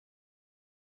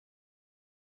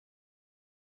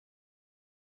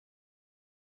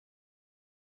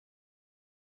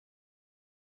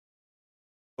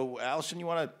So, Allison, you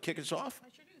want to kick us off? I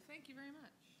sure do. Thank you very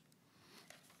much.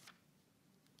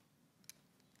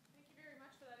 Thank you very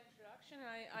much for that introduction.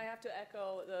 I have to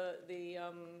echo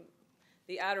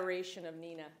the adoration of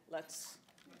Nina. Let's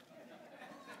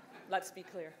be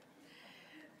clear.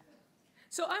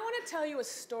 So I want to tell you a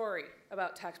story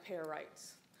about taxpayer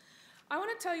rights. I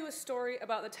want to tell you a story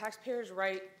about the taxpayer's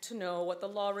right to know what the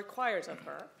law requires of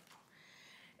her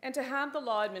and to have the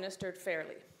law administered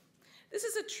fairly. This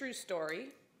is a true story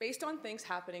based on things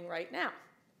happening right now.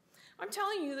 I'm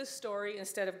telling you this story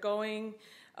instead of giving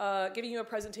you a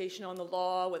presentation on the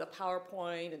law with a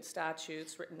PowerPoint and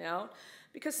statutes written out,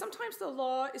 because sometimes the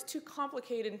law is too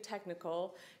complicated and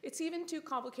technical. It's even too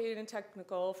complicated and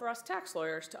technical for us tax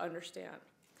lawyers to understand.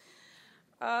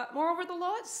 Moreover, the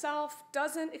law itself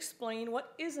doesn't explain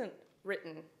what isn't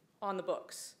written on the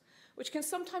books, which can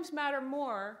sometimes matter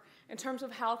more in terms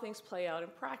of how things play out in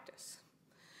practice.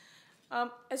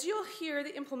 As you'll hear,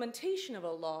 the implementation of a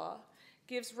law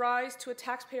gives rise to a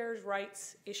taxpayer's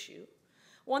rights issue,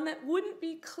 one that wouldn't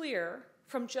be clear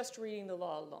from just reading the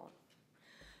law alone.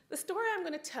 The story I'm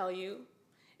going to tell you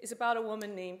is about a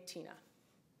woman named Tina.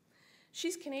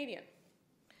 She's Canadian.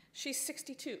 She's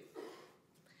 62.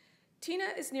 Tina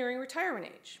is nearing retirement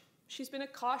age. She's been a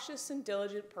cautious and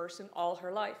diligent person all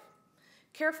her life,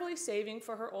 carefully saving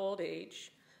for her old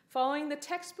age, following the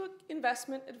textbook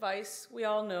investment advice we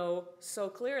all know so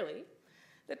clearly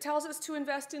that tells us to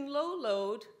invest in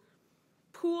low-load,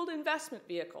 pooled investment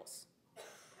vehicles,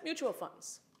 mutual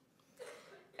funds,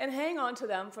 and hang on to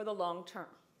them for the long term.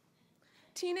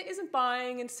 Tina isn't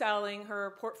buying and selling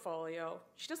her portfolio.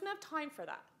 She doesn't have time for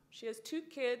that. She has 2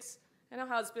 kids and a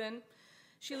husband.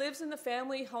 She lives in the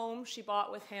family home she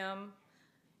bought with him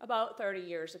about 30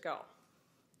 years ago.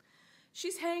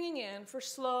 She's hanging in for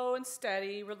slow and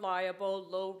steady, reliable,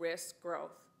 low-risk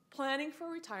growth, planning for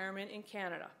retirement in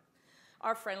Canada,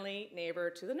 our friendly neighbor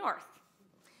to the north.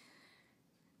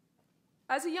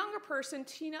 As a younger person,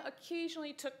 Tina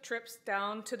occasionally took trips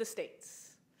down to the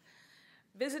States.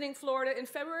 Visiting Florida in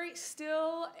February,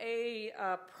 still a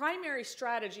primary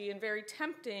strategy and very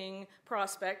tempting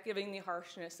prospect given the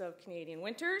harshness of Canadian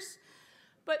winters,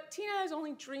 but Tina has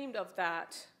only dreamed of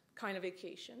that kind of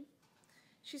vacation.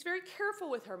 She's very careful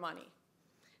with her money.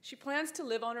 She plans to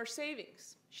live on her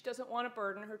savings. She doesn't want to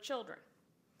burden her children.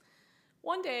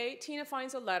 One day, Tina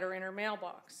finds a letter in her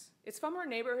mailbox. It's from her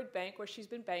neighborhood bank where she's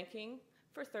been banking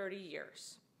for 30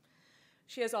 years.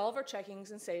 She has all of her checkings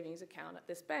and savings account at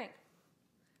this bank.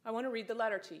 I want to read the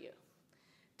letter to you.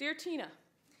 Dear Tina,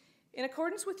 in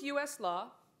accordance with U.S.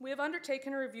 law, we have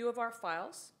undertaken a review of our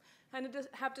files and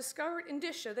have discovered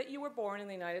indicia that you were born in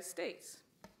the United States.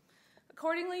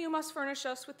 Accordingly, you must furnish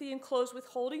us with the enclosed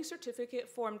withholding certificate,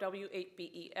 Form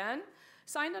W-8BEN,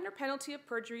 signed under penalty of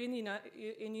perjury in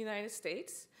the United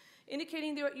States,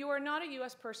 indicating that you are not a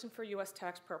U.S. person for U.S.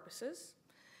 tax purposes.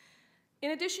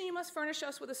 In addition, you must furnish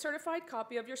us with a certified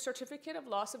copy of your Certificate of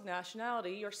Loss of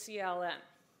Nationality, your CLN.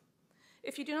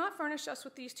 If you do not furnish us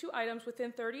with these 2 items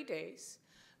within 30 days,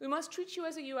 we must treat you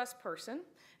as a U.S. person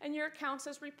and your accounts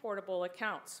as reportable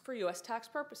accounts for U.S. tax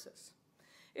purposes.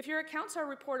 If your accounts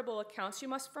are reportable accounts, you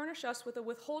must furnish us with a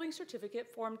withholding certificate,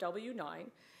 Form W-9,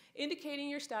 indicating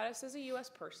your status as a U.S.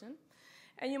 person,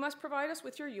 and you must provide us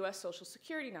with your U.S. Social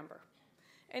Security number.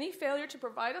 Any failure to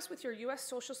provide us with your U.S.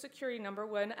 Social Security number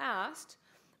when asked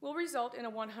will result in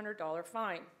a $100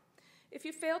 fine. If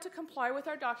you fail to comply with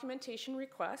our documentation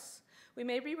requests, we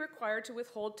may be required to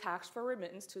withhold tax for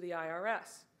remittance to the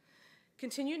IRS.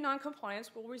 Continued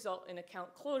noncompliance will result in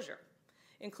account closure,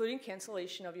 including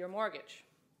cancellation of your mortgage.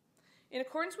 In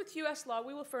accordance with U.S. law,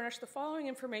 we will furnish the following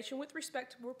information with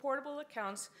respect to reportable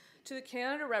accounts to the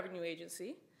Canada Revenue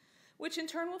Agency, which in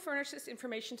turn will furnish this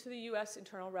information to the U.S.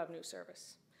 Internal Revenue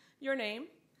Service. Your name,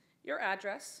 your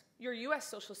address, your U.S.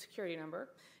 Social Security number,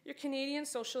 your Canadian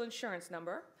Social Insurance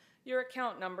number, your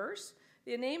account numbers,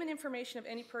 the name and information of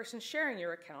any person sharing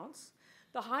your accounts,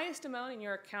 the highest amount in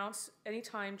your accounts any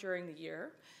time during the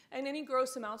year, and any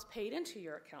gross amounts paid into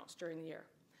your accounts during the year.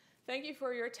 Thank you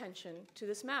for your attention to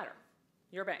this matter.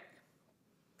 Your bank.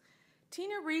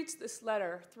 Tina reads this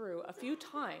letter through a few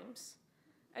times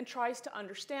and tries to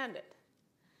understand it.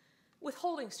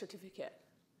 Withholding certificate,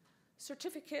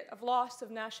 certificate of loss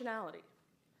of nationality,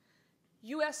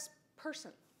 U.S.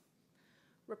 person,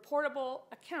 reportable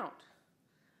account,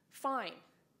 fine,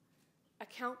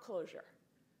 account closure,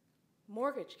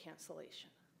 mortgage cancellation.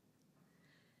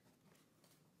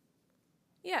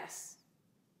 Yes,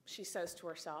 she says to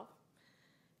herself,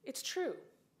 it's true.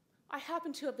 I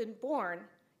happen to have been born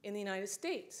in the United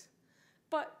States,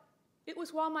 but it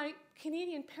was while my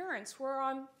Canadian parents were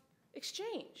on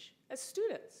exchange as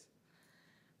students.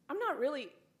 I'm not really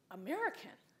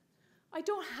American. I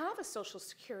don't have a social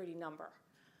security number.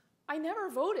 I never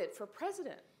voted for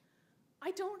president.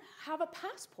 I don't have a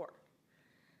passport.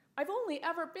 I've only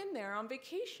ever been there on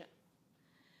vacation.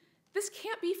 This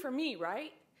can't be for me,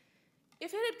 right?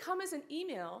 If it had come as an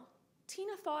email,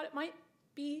 Tina thought it might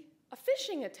be a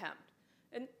phishing attempt,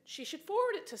 and she should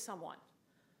forward it to someone.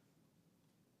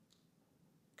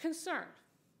 Concerned,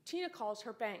 Tina calls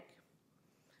her bank.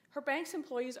 Her bank's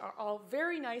employees are all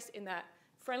very nice in that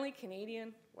friendly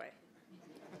Canadian way.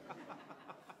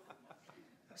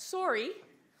 Sorry,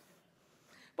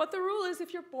 but the rule is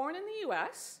if you're born in the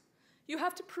US, you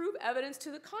have to prove evidence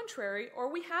to the contrary,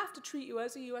 or we have to treat you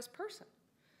as a US person.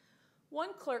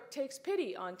 One clerk takes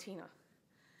pity on Tina.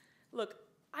 Look,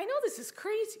 I know this is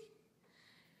crazy,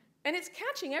 and it's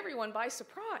catching everyone by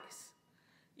surprise.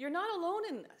 You're not alone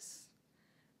in this,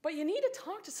 but you need to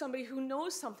talk to somebody who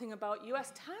knows something about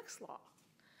US tax law.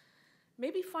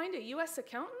 Maybe find a US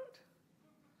accountant?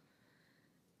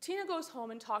 Tina goes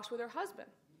home and talks with her husband,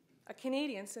 a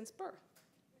Canadian since birth.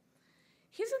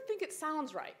 He doesn't think it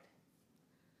sounds right.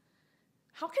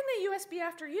 How can the US be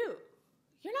after you?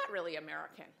 You're not really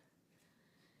American.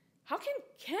 How can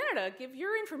Canada give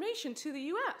your information to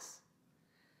the US?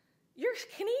 You're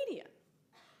Canadian.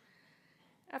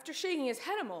 After shaking his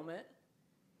head a moment,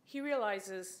 he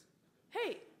realizes,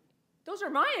 hey, those are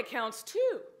my accounts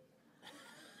too.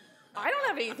 I don't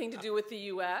have anything to do with the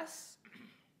US.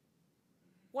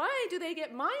 Why do they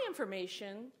get my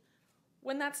information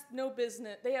when that's no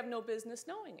business, they have no business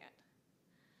knowing it?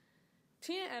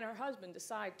 Tina and her husband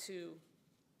decide to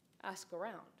ask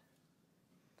around.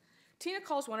 Tina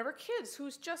calls one of her kids,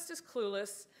 who's just as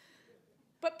clueless,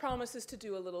 but promises to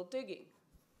do a little digging.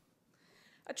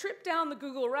 A trip down the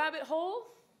Google rabbit hole,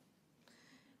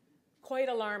 quite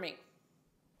alarming.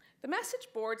 The message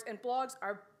boards and blogs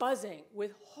are buzzing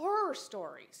with horror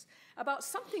stories about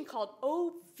something called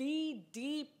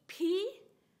OVDP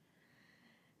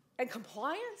and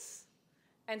compliance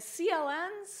and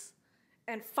CLNs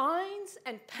and fines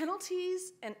and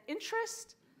penalties and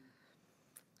interest,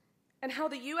 and how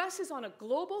the US is on a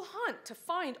global hunt to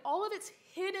find all of its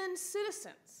hidden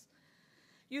citizens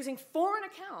using foreign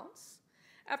accounts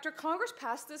after Congress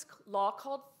passed this law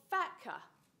called FATCA.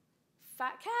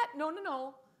 Fat cat?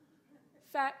 No.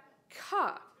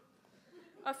 FATCA.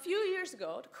 A few years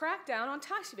ago to crack down on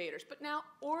tax evaders, but now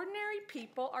ordinary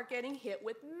people are getting hit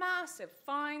with massive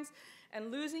fines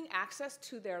and losing access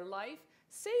to their life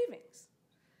savings.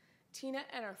 Tina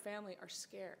and her family are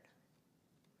scared.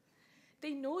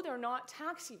 They know they're not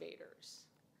tax evaders,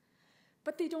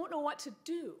 but they don't know what to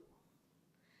do.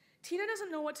 Tina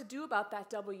doesn't know what to do about that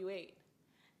W-8.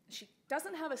 She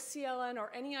doesn't have a CLN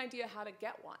or any idea how to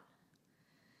get one.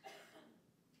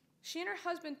 She and her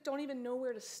husband don't even know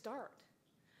where to start.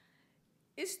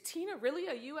 Is Tina really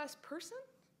a US person?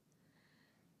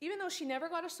 Even though she never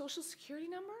got a social security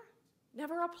number,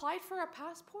 never applied for a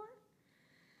passport,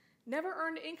 never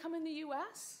earned income in the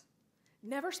US,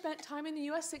 never spent time in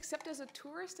the US except as a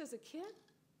tourist as a kid?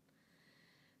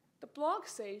 The blogs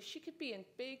say she could be in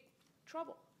big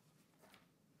trouble.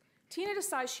 Tina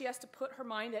decides she has to put her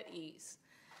mind at ease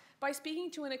by speaking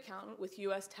to an accountant with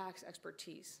US tax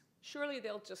expertise. Surely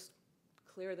they'll just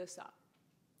clear this up.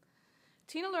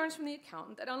 Tina learns from the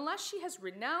accountant that unless she has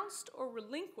renounced or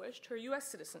relinquished her US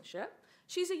citizenship,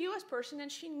 she's a US person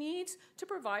and she needs to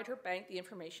provide her bank the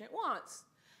information it wants.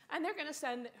 And they're going to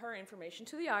send her information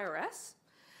to the IRS.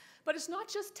 But it's not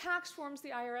just tax forms the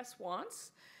IRS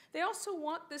wants. They also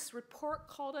want this report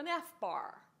called an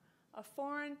FBAR, a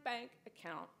foreign bank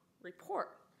account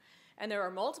report. And there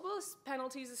are multiple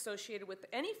penalties associated with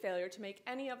any failure to make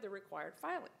any of the required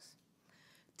filings.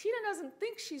 Tina doesn't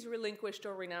think she's relinquished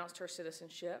or renounced her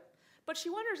citizenship, but she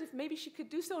wonders if maybe she could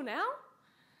do so now.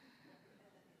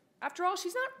 After all,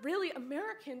 she's not really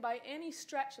American by any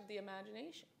stretch of the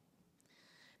imagination.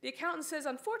 The accountant says,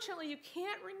 unfortunately, you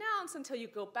can't renounce until you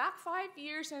go back 5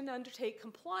 years and undertake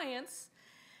compliance,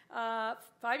 5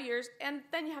 years, and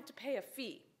then you have to pay a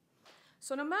fee.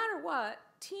 So no matter what,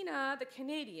 Tina, the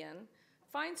Canadian,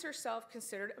 finds herself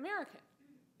considered American.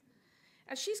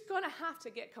 And she's going to have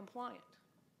to get compliant.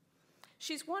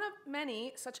 She's one of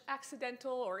many such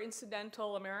accidental or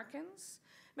incidental Americans,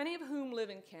 many of whom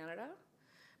live in Canada.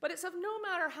 But it's of no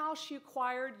matter how she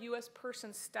acquired US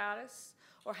person status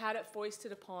or had it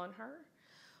foisted upon her.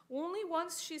 Only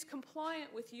once she's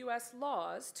compliant with US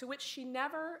laws, to which she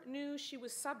never knew she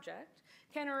was subject,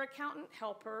 can her accountant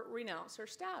help her renounce her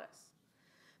status.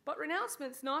 But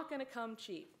renouncement not going to come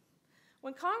cheap.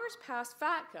 When Congress passed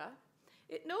FATCA,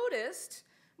 it noticed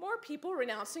more people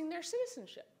renouncing their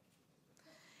citizenship.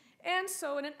 And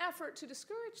so in an effort to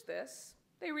discourage this,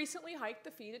 They recently hiked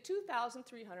the fee to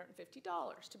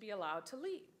 $2,350 to be allowed to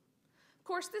leave. Of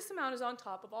course, this amount is on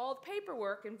top of all the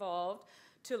paperwork involved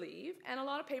to leave, and a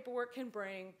lot of paperwork can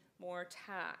bring more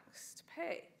tax to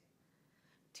pay.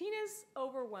 Tina's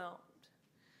overwhelmed.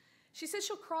 She says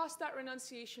she'll cross that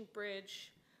renunciation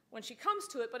bridge when she comes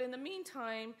to it, but in the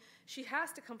meantime, she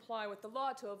has to comply with the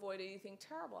law to avoid anything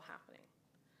terrible happening.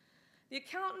 The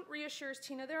accountant reassures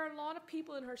Tina there are a lot of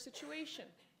people in her situation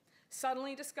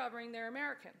suddenly discovering they're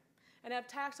American and have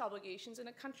tax obligations in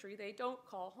a country they don't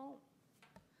call home.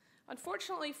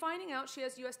 Unfortunately, finding out she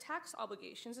has U.S. tax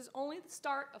obligations is only the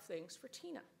start of things for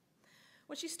Tina.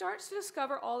 When she starts to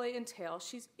discover all they entail,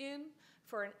 she's in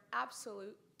for an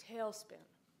absolute tailspin.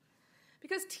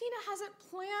 Because Tina hasn't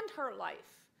planned her life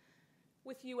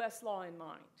with U.S. law in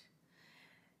mind.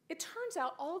 It turns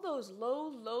out all those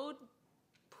low-load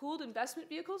pooled investment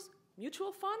vehicles,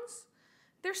 mutual funds,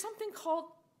 there's something called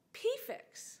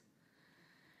PFICs.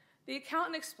 The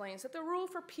accountant explains that the rule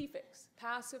for PFICs,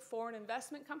 passive foreign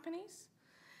investment companies,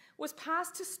 was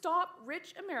passed to stop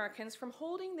rich Americans from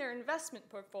holding their investment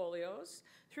portfolios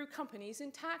through companies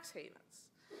in tax havens,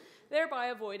 thereby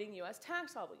avoiding U.S.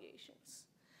 tax obligations.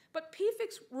 But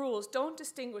PFICs rules don't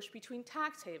distinguish between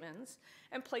tax havens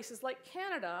and places like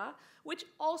Canada, which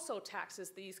also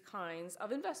taxes these kinds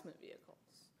of investment vehicles.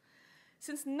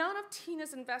 Since none of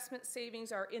Tina's investment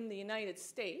savings are in the United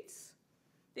States,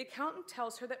 the accountant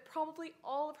tells her that probably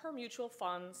all of her mutual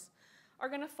funds are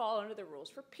going to fall under the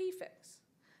rules for PFICs.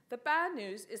 The bad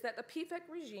news is that the PFIC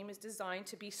regime is designed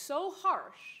to be so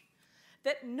harsh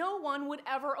that no one would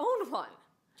ever own one.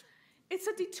 It's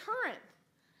a deterrent.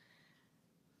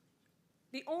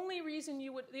 The only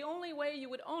way you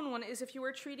would own one is if you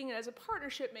were treating it as a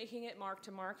partnership, making it mark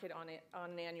to market on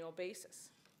an annual basis.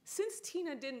 Since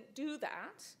Tina didn't do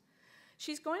that,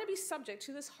 she's going to be subject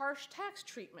to this harsh tax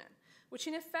treatment, which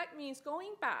in effect means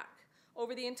going back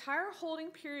over the entire holding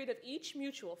period of each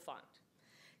mutual fund,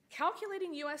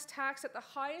 calculating U.S. tax at the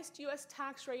highest U.S.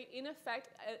 tax rate in effect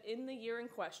in the year in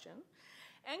question,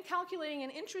 and calculating an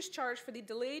interest charge for the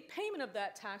delayed payment of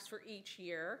that tax for each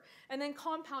year, and then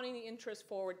compounding the interest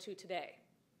forward to today.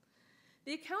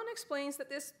 The accountant explains that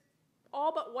this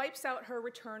all but wipes out her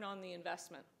return on the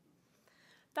investment.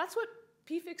 That's what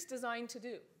PFIC's designed to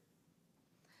do.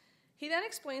 He then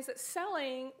explains that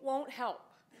selling won't help,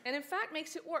 and in fact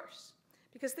makes it worse,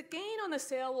 because the gain on the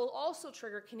sale will also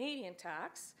trigger Canadian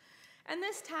tax, and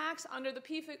this tax under the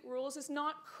PFIC rules is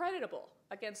not creditable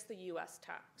against the U.S.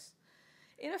 tax.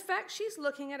 In effect, she's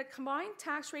looking at a combined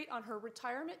tax rate on her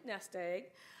retirement nest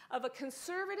egg of a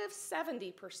conservative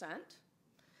 70%,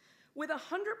 with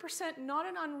 100% not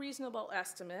an unreasonable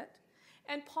estimate,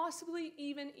 and possibly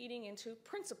even eating into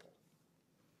principal.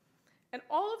 And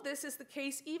all of this is the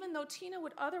case even though Tina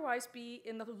would otherwise be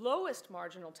in the lowest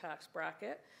marginal tax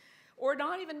bracket or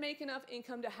not even make enough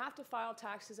income to have to file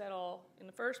taxes at all in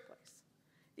the first place.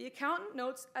 The accountant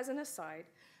notes as an aside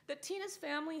that Tina's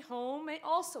family home may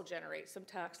also generate some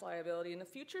tax liability in the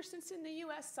future, since in the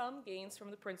U.S. some gains from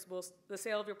the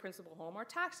sale of your principal home are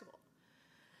taxable.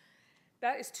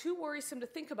 That is too worrisome to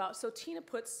think about, so Tina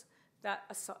puts that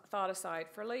thought aside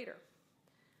for later.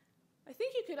 I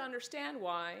think you could understand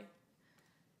why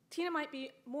Tina might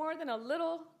be more than a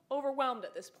little overwhelmed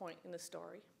at this point in the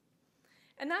story.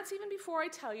 And that's even before I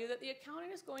tell you that the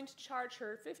accountant is going to charge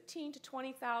her $15,000 to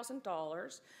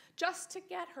 $20,000 just to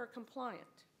get her compliant.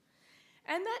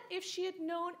 And that if she had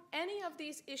known any of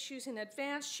these issues in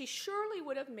advance, she surely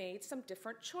would have made some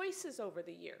different choices over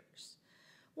the years.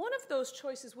 One of those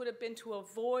choices would have been to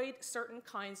avoid certain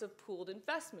kinds of pooled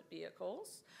investment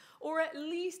vehicles, or at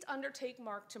least undertake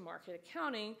mark-to-market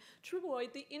accounting to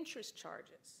avoid the interest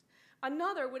charges.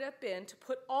 Another would have been to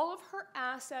put all of her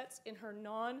assets in her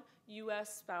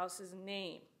non-U.S. spouse's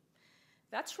name.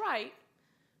 That's right,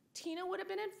 Tina would have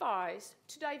been advised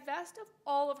to divest of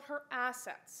all of her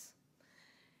assets.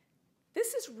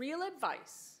 This is real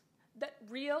advice that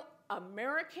real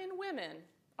American women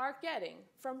are getting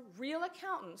from real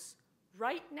accountants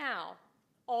right now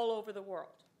all over the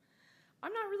world.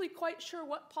 I'm not really quite sure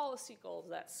what policy goals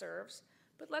that serves,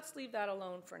 but let's leave that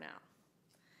alone for now.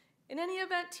 In any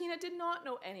event, Tina did not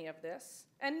know any of this,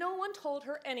 and no one told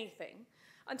her anything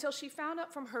until she found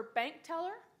out from her bank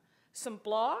teller, some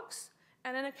blogs,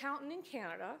 and an accountant in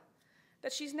Canada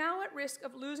that she's now at risk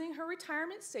of losing her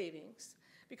retirement savings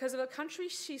because of a country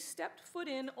she stepped foot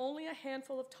in only a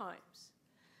handful of times.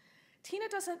 Tina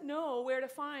doesn't know where to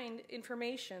find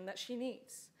information that she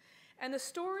needs, and the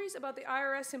stories about the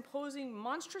IRS imposing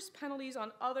monstrous penalties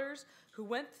on others who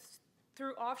went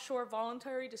through offshore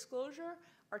voluntary disclosure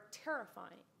are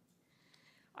terrifying.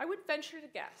 I would venture to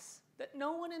guess that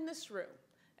no one in this room,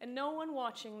 and no one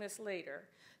watching this later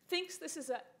thinks this is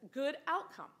a good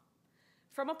outcome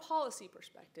from a policy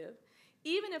perspective,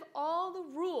 even if all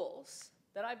the rules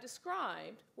that I've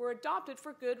described were adopted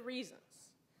for good reasons.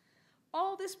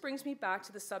 All this brings me back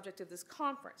to the subject of this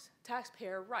conference,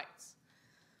 taxpayer rights.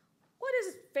 What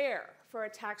is fair for a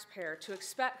taxpayer to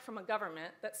expect from a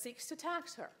government that seeks to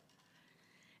tax her?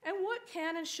 And what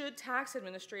can and should tax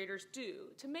administrators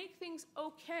do to make things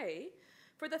okay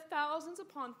for the thousands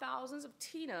upon thousands of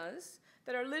Tinas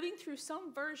that are living through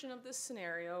some version of this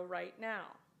scenario right now?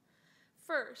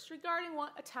 First, regarding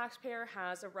what a taxpayer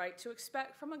has a right to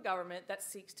expect from a government that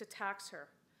seeks to tax her.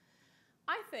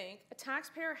 I think a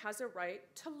taxpayer has a right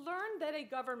to learn that a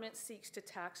government seeks to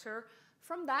tax her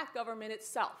from that government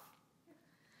itself,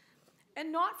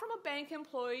 and not from a bank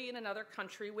employee in another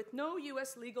country with no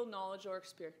U.S. legal knowledge or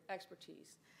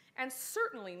expertise, and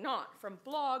certainly not from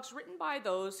blogs written by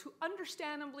those who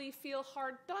understandably feel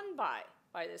hard done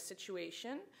by this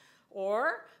situation,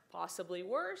 or, possibly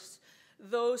worse,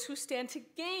 those who stand to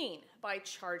gain by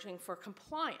charging for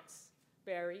compliance,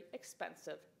 very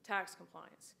expensive tax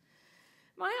compliance.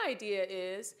 My idea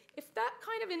is, if that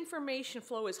kind of information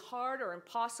flow is hard or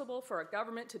impossible for a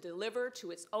government to deliver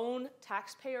to its own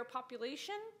taxpayer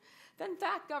population, then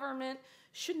that government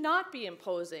should not be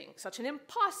imposing such an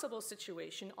impossible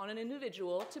situation on an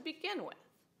individual to begin with.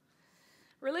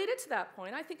 Related to that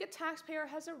point, I think a taxpayer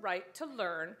has a right to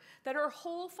learn that her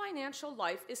whole financial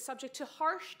life is subject to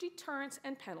harsh deterrence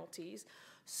and penalties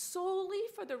solely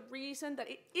for the reason that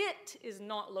it is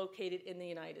not located in the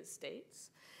United States,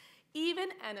 even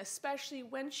and especially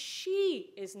when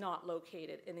she is not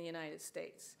located in the United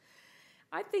States.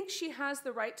 I think she has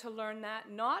the right to learn that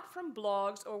not from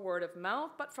blogs or word of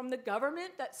mouth, but from the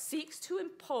government that seeks to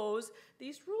impose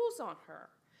these rules on her.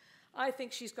 I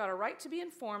think she's got a right to be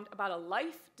informed about a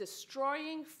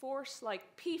life-destroying force like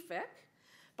PFIC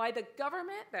by the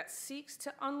government that seeks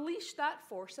to unleash that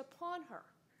force upon her,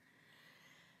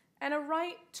 and a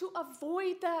right to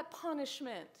avoid that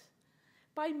punishment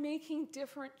by making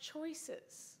different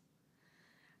choices.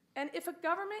 And if a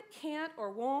government can't or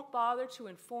won't bother to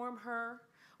inform her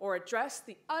or address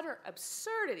the utter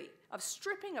absurdity of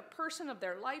stripping a person of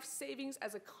their life savings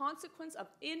as a consequence of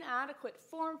inadequate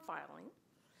form filing,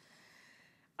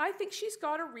 I think she's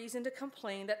got a reason to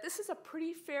complain that this is a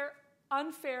pretty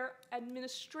unfair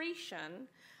administration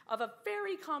of a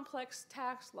very complex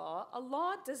tax law, a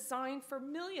law designed for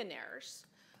millionaires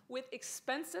with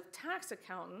expensive tax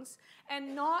accountants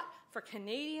and not for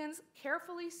Canadians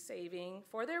carefully saving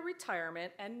for their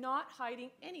retirement and not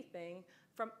hiding anything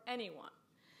from anyone.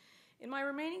 In my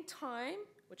remaining time,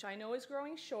 which I know is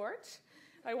growing short,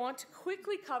 I want to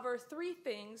quickly cover 3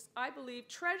 things I believe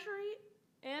Treasury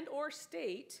and or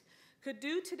state could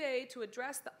do today to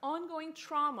address the ongoing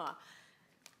trauma,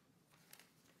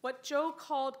 what Joe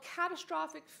called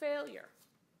catastrophic failure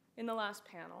in the last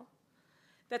panel,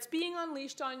 that's being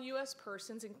unleashed on U.S.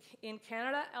 persons in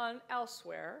Canada and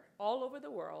elsewhere, all over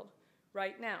the world,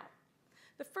 right now.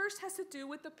 The first has to do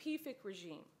with the PFIC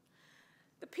regime.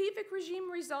 The PFIC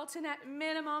regime results in, at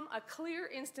minimum, a clear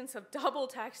instance of double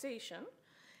taxation.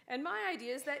 And my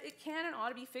idea is that it can and ought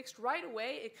to be fixed right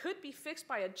away. It could be fixed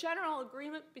by a general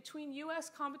agreement between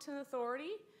U.S. competent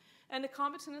authority and the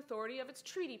competent authority of its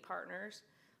treaty partners.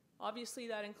 Obviously,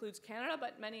 that includes Canada,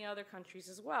 but many other countries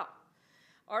as well.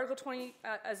 Article 20,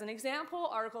 as an example,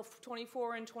 Article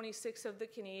 24 and 26 of the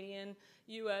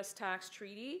Canadian-U.S. Tax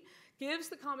Treaty gives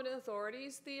the competent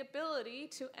authorities the ability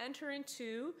to enter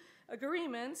into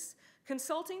agreements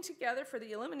consulting together for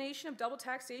the elimination of double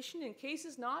taxation in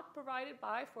cases not provided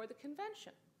by for the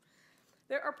Convention.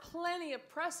 There are plenty of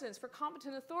precedents for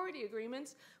competent authority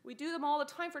agreements. We do them all the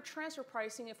time for transfer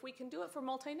pricing. If we can do it for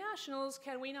multinationals,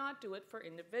 can we not do it for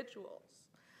individuals?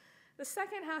 The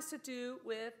second has to do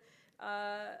with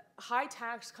high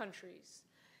tax countries.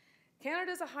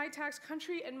 Canada is a high tax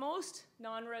country, and most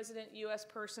non-resident U.S.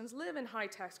 persons live in high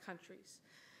tax countries.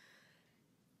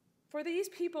 For these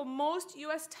people, most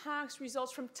U.S. tax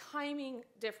results from timing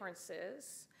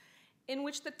differences in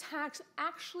which the tax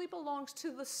actually belongs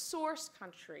to the source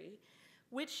country,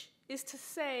 which is to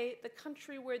say the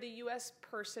country where the U.S.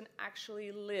 person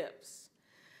actually lives.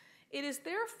 It is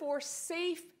therefore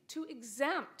safe to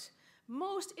exempt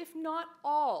most, if not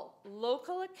all,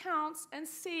 local accounts and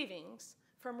savings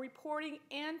from reporting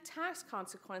and tax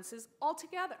consequences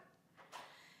altogether.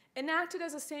 Enacted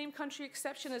as a same country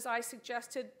exception as I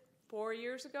suggested 4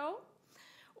 years ago,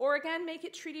 or again make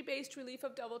it treaty-based relief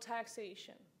of double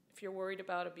taxation if you're worried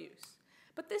about abuse.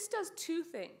 But this does 2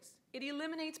 things. It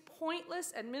eliminates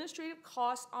pointless administrative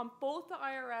costs on both the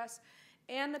IRS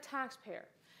and the taxpayer.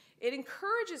 It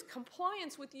encourages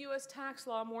compliance with U.S. tax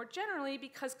law more generally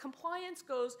because compliance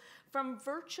goes from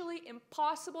virtually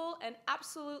impossible and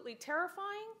absolutely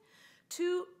terrifying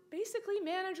to basically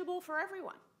manageable for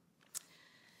everyone,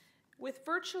 with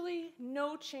virtually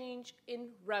no change in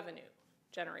revenue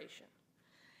generation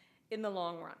in the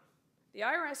long run. The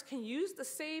IRS can use the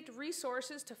saved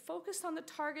resources to focus on the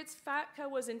targets FATCA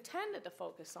was intended to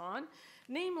focus on,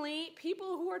 namely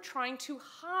people who are trying to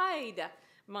hide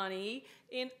money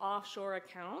in offshore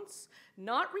accounts,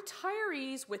 not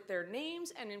retirees with their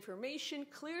names and information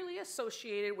clearly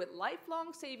associated with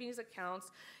lifelong savings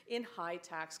accounts in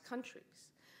high-tax countries.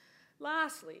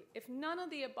 Lastly, if none of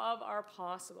the above are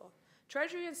possible,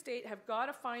 Treasury and State have got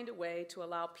to find a way to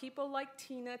allow people like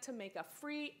Tina to make a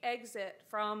free exit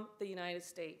from the United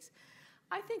States.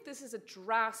 I think this is a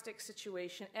drastic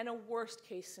situation and a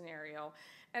worst-case scenario.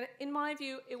 And in my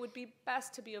view, it would be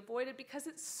best to be avoided because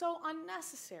it's so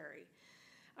unnecessary.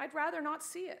 I'd rather not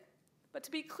see it. But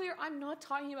to be clear, I'm not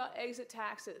talking about exit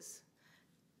taxes,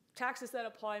 taxes that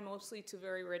apply mostly to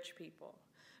very rich people.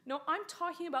 No, I'm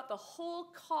talking about the whole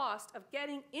cost of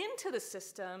getting into the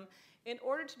system in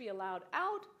order to be allowed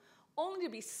out, only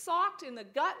to be socked in the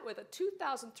gut with a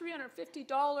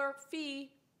 $2,350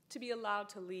 fee to be allowed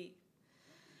to leave.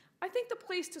 I think the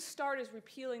place to start is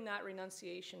repealing that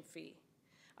renunciation fee.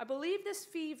 I believe this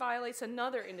fee violates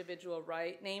another individual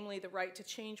right, namely the right to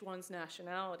change one's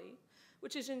nationality,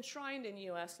 which is enshrined in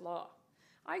U.S. law.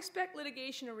 I expect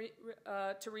litigation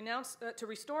to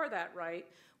restore that right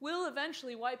will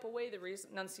eventually wipe away the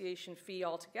renunciation fee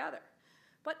altogether.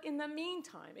 But in the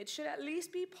meantime, it should at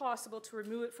least be possible to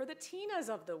remove it for the Tinas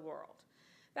of the world.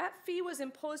 That fee was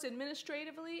imposed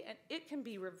administratively, and it can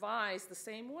be revised the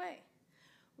same way.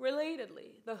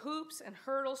 Relatedly, the hoops and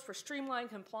hurdles for streamlined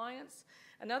compliance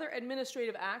and other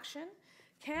administrative action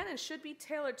can and should be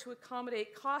tailored to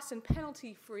accommodate cost and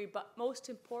penalty-free, but most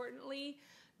importantly,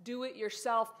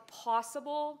 do-it-yourself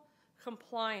possible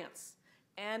compliance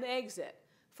and exit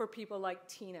for people like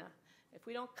Tina. If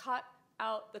we don't cut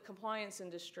out the compliance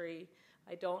industry,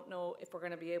 I don't know if we're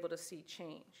going to be able to see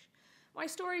change. My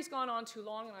story's gone on too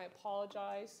long, and I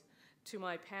apologize to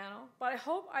my panel, but I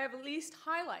hope I have at least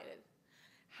highlighted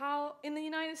how in the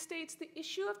United States the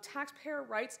issue of taxpayer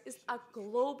rights is a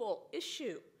global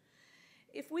issue.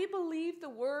 If we believe the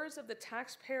words of the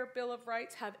Taxpayer Bill of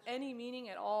Rights have any meaning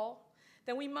at all,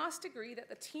 then we must agree that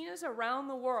the Tinas around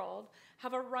the world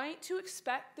have a right to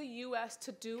expect the U.S.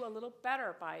 to do a little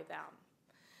better by them.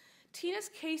 Tina's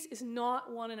case is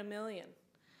not one in a million.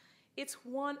 It's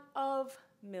one of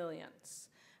millions.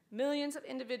 Millions of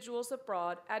individuals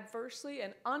abroad adversely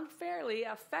and unfairly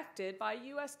affected by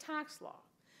U.S. tax law.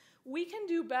 We can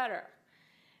do better,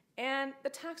 and the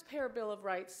Taxpayer Bill of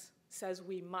Rights says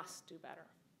we must do better.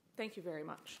 Thank you very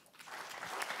much.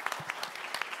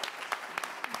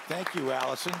 Thank you,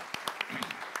 Allison.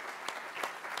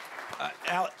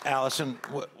 Allison,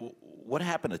 what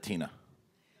happened to Tina?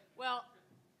 Well,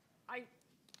 I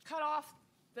cut off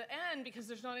the end because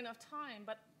there's not enough time,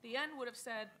 but the end would have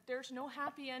said there's no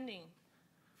happy ending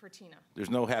for Tina.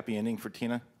 There's no happy ending for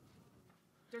Tina?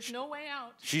 There's no way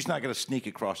out. She's not going to sneak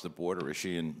across the border, is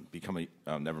she, and become a...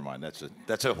 Oh, never mind.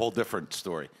 That's a whole different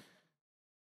story.